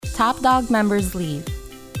Top Dog members leave.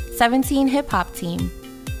 17 hip-hop team.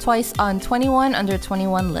 Twice on 21 under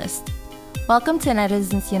 21 list. Welcome to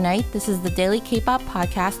Netizens Unite. This is the daily K-pop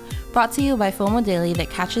podcast brought to you by FOMO Daily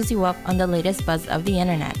that catches you up on the latest buzz of the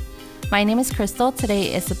internet. My name is Crystal.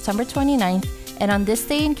 Today is September 29th, and on this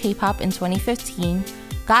day in K-pop in 2015,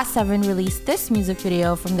 GOT7 released this music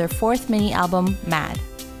video from their fourth mini-album, Mad.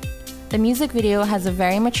 The music video has a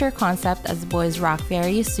very mature concept as the boys rock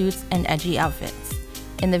various suits and edgy outfits.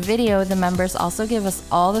 In the video, the members also give us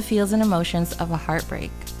all the feels and emotions of a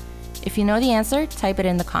heartbreak. If you know the answer, type it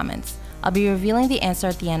in the comments. I'll be revealing the answer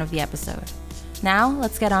at the end of the episode. Now,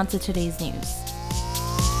 let's get on to today's news.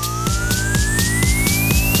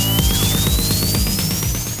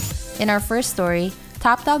 In our first story,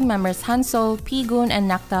 Top Dog members Hansol, P-Gun, and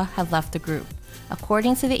Nakta have left the group.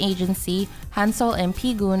 According to the agency, Hansol and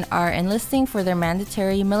P-Gun are enlisting for their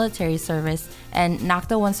mandatory military service, and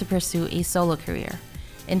Nakta wants to pursue a solo career.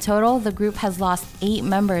 In total, the group has lost 8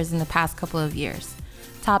 members in the past couple of years.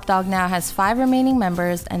 Top Dog now has 5 remaining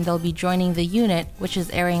members, and they'll be joining The Unit, which is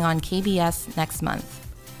airing on KBS next month.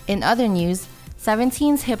 In other news,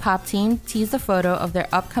 17's hip-hop team teased a photo of their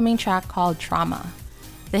upcoming track called Trauma.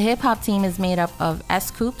 The hip-hop team is made up of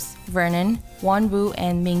S-Coups, Vernon, Wonwoo,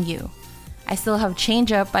 and Mingyu. I still have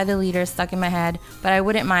Change Up by the Leader stuck in my head, but I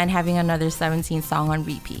wouldn't mind having another 17 song on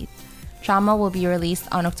repeat. Trauma will be released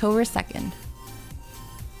on October 2nd.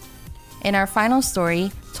 In our final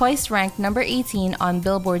story, Twice ranked number 18 on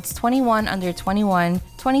Billboard's 21 under 21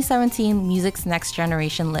 2017 Music's Next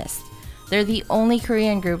Generation list. They're the only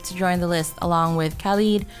Korean group to join the list, along with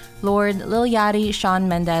Khalid, Lorde, Lil Yachty, Shawn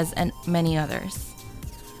Mendes, and many others.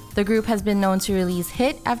 The group has been known to release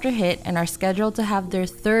hit after hit and are scheduled to have their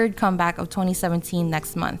third comeback of 2017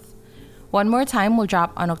 next month. One More Time will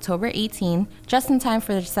drop on October 18, just in time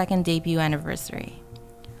for their second debut anniversary.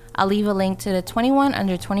 I'll leave a link to the 21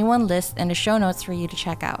 under 21 list in the show notes for you to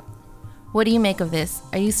check out. What do you make of this?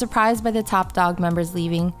 Are you surprised by the Top Dog members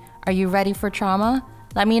leaving? Are you ready for Trauma?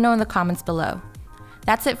 Let me know in the comments below.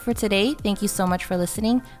 That's it for today. Thank you so much for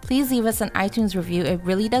listening. Please leave us an iTunes review. It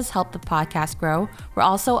really does help the podcast grow. We're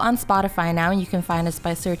also on Spotify now, and you can find us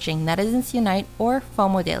by searching Netizens Unite or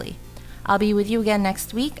FOMO Daily. I'll be with you again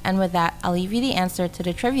next week, and with that, I'll leave you the answer to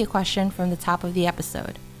the trivia question from the top of the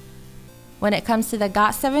episode. When it comes to the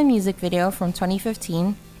GOT7 music video from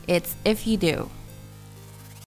 2015, it's If You Do.